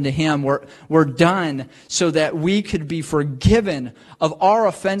happened to Him were done so that we could be forgiven of our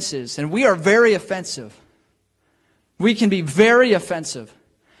offenses. And we are very offensive. We can be very offensive.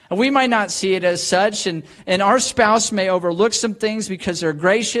 And we might not see it as such, and our spouse may overlook some things because they're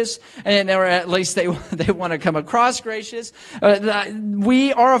gracious, or at least they want to come across gracious.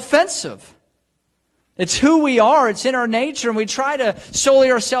 We are offensive. It's who we are. It's in our nature, and we try to sully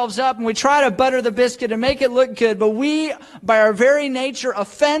ourselves up, and we try to butter the biscuit and make it look good. But we, by our very nature,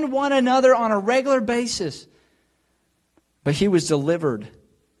 offend one another on a regular basis. But He was delivered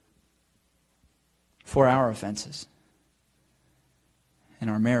for our offenses, in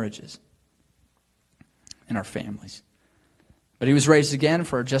our marriages, in our families. But He was raised again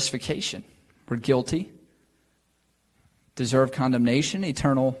for our justification. We're guilty, deserve condemnation,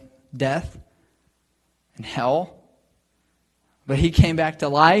 eternal death, and hell. But He came back to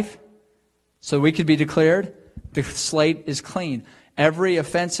life so we could be declared the slate is clean. Every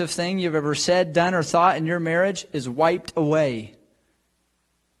offensive thing you've ever said, done, or thought in your marriage is wiped away.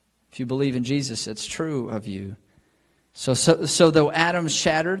 If you believe in Jesus, it's true of you. So though Adam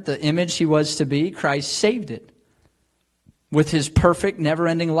shattered the image he was to be, Christ saved it with His perfect,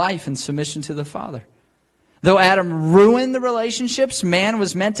 never-ending life in submission to the Father. Though Adam ruined the relationships man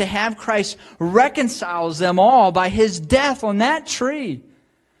was meant to have, Christ reconciles them all by His death on that tree.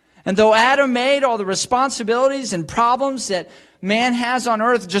 And though Adam made all the responsibilities and problems that man has on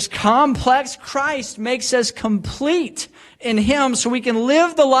earth just complex, Christ makes us complete in Him so we can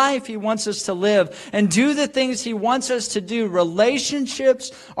live the life He wants us to live and do the things He wants us to do.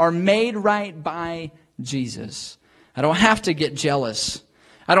 Relationships are made right by Jesus. I don't have to get jealous.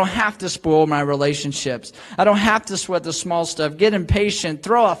 I don't have to spoil my relationships. I don't have to sweat the small stuff, get impatient,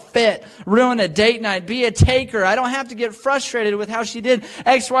 throw a fit, ruin a date night, be a taker. I don't have to get frustrated with how she did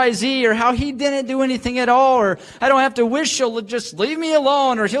X, Y, Z, or how he didn't do anything at all. Or I don't have to wish she'll just leave me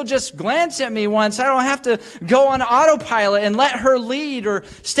alone, or he'll just glance at me once. I don't have to go on autopilot and let her lead or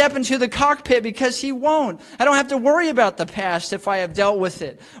step into the cockpit because he won't. I don't have to worry about the past if I have dealt with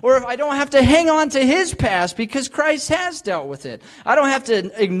it. Or if I don't have to hang on to his past because Christ has dealt with it. I don't have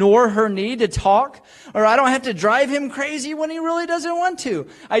to ignore her need to talk, or I don't have to drive him crazy when he really doesn't want to.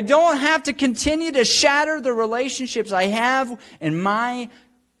 I don't have to continue to shatter the relationships I have in my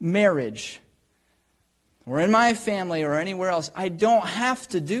marriage or in my family or anywhere else. I don't have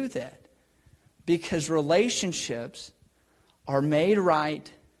to do that, because relationships are made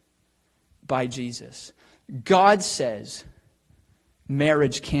right by Jesus. God says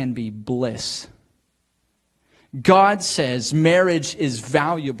marriage can be bliss. God says marriage is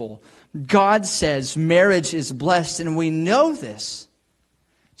valuable. God says marriage is blessed, and we know this.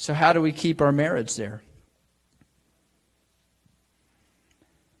 So how do we keep our marriage there?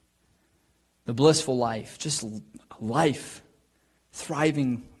 The blissful life, just life,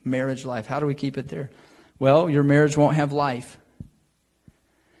 thriving marriage life. How do we keep it there? Well, your marriage won't have life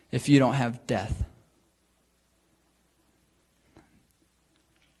if you don't have death.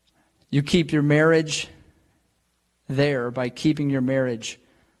 You keep your marriage there by keeping your marriage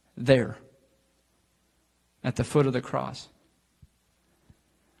there at the foot of the cross.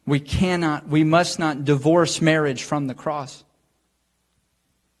 We must not divorce marriage from the cross.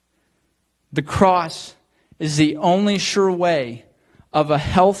 The cross is the only sure way of a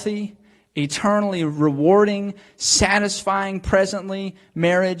healthy, eternally rewarding, satisfying, presently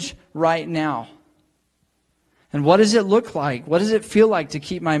marriage right now. And what does it look like? What does it feel like to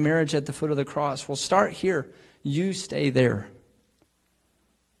keep my marriage at the foot of the cross? Well, start here. You stay there.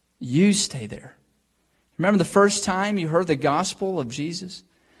 You stay there. Remember the first time you heard the gospel of Jesus?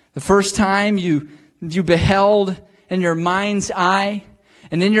 The first time you beheld in your mind's eye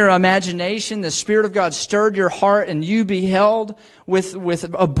and in your imagination the Spirit of God stirred your heart, and you beheld with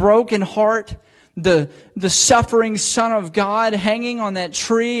a broken heart the suffering Son of God hanging on that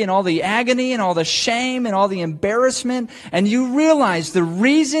tree, and all the agony and all the shame and all the embarrassment. And you realize the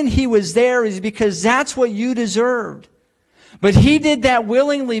reason He was there is because that's what you deserved. But He did that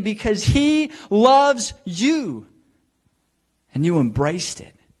willingly because He loves you. And you embraced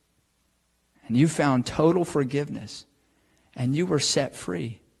it. And you found total forgiveness. And you were set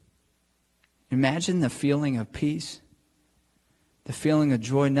free. Imagine the feeling of peace. The feeling of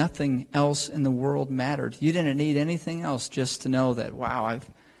joy. Nothing else in the world mattered. You didn't need anything else just to know that, wow,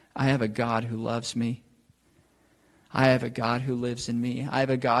 I have a God who loves me. I have a God who lives in me. I have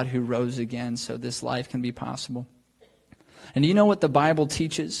a God who rose again so this life can be possible. And you know what the Bible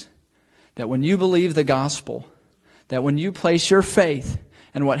teaches? That when you believe the gospel, that when you place your faith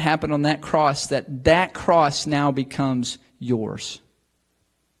in what happened on that cross, that cross now becomes yours.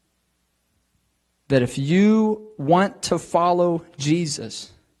 That if you want to follow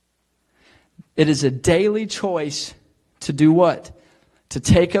Jesus, it is a daily choice to do what? To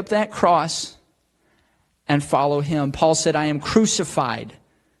take up that cross and follow Him. Paul said, I am crucified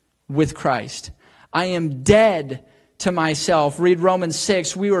with Christ. I am dead to myself. Read Romans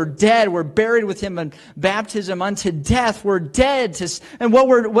 6. We were dead. We're buried with Him in baptism unto death. We're dead to, and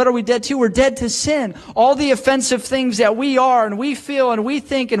what are we dead to? We're dead to sin. All the offensive things that we are and we feel and we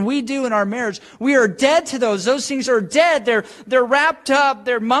think and we do in our marriage, we are dead to those. Those things are dead. They're wrapped up.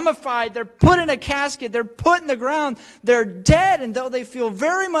 They're mummified. They're put in a casket. They're put in the ground. They're dead. And though they feel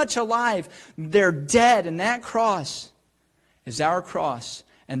very much alive, they're dead. And that cross is our cross.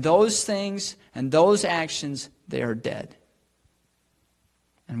 And those things and those actions, they are dead.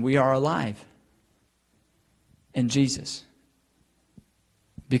 And we are alive in Jesus.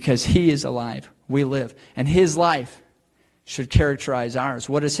 Because He is alive, we live. And His life should characterize ours.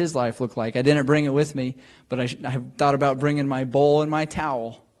 What does His life look like? I didn't bring it with me, but I thought about bringing my bowl and my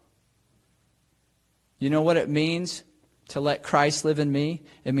towel. You know what it means to let Christ live in me?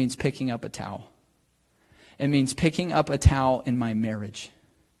 It means picking up a towel. It means picking up a towel in my marriage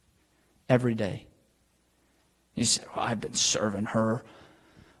every day. You said, well, I've been serving her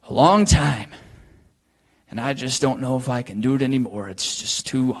a long time, and I just don't know if I can do it anymore. It's just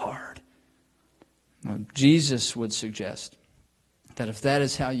too hard. Now, Jesus would suggest that if that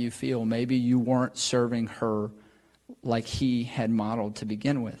is how you feel, maybe you weren't serving her like He had modeled to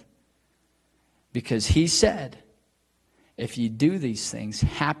begin with. Because He said, if ye do these things,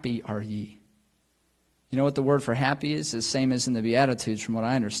 happy are ye. You know what the word for happy is? It's the same as in the Beatitudes, from what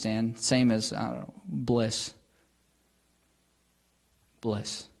I understand. Same as, bliss.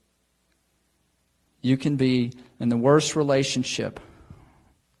 Bliss. You can be in the worst relationship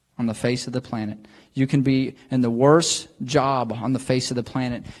on the face of the planet. You can be in the worst job on the face of the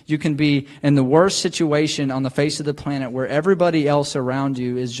planet. You can be in the worst situation on the face of the planet where everybody else around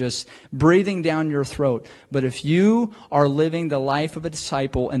you is just breathing down your throat. But if you are living the life of a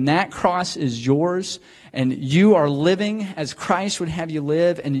disciple and that cross is yours and you are living as Christ would have you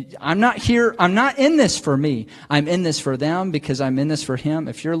live, and I'm not in this for me. I'm in this for them because I'm in this for Him.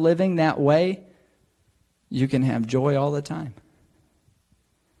 If you're living that way, you can have joy all the time.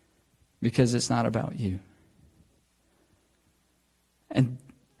 Because it's not about you. And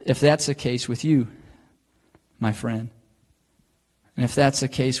if that's the case with you, my friend, and if that's the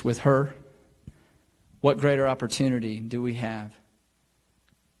case with her, what greater opportunity do we have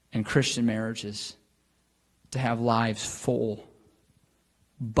in Christian marriages to have lives full,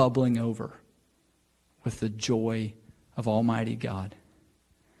 bubbling over with the joy of Almighty God?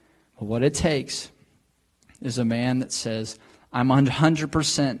 Well, what it takes is a man that says, I'm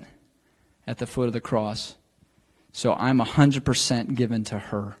 100% at the foot of the cross, so I'm 100% given to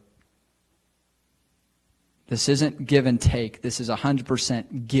her. This isn't give and take. This is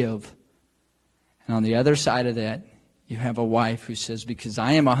 100% give. And on the other side of that, you have a wife who says, because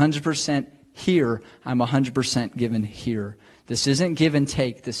I am 100% here, I'm 100% given here. This isn't give and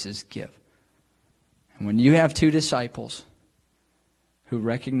take. This is give. And when you have two disciples who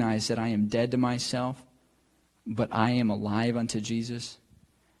recognize that I am dead to myself, but I am alive unto Jesus,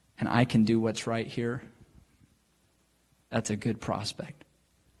 and I can do what's right here, that's a good prospect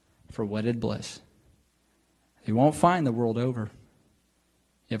for wedded bliss. You won't find the world over.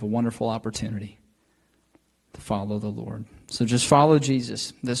 You have a wonderful opportunity to follow the Lord. So just follow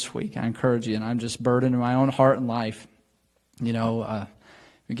Jesus this week. I encourage you, and I'm just burdened in my own heart and life. You know,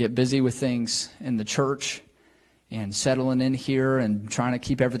 we get busy with things in the church and settling in here and trying to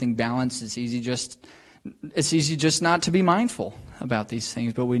keep everything balanced. It's easy just not to be mindful about these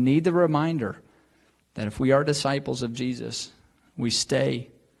things, but we need the reminder that if we are disciples of Jesus, we stay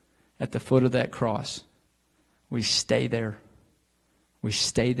at the foot of that cross. We stay there. We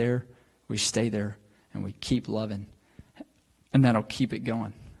stay there. We stay there. And we keep loving. And that'll keep it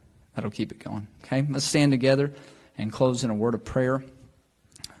going. That'll keep it going. Okay? Let's stand together and close in a word of prayer.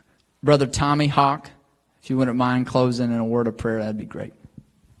 Brother Tommy Hawk, if you wouldn't mind closing in a word of prayer, that'd be great.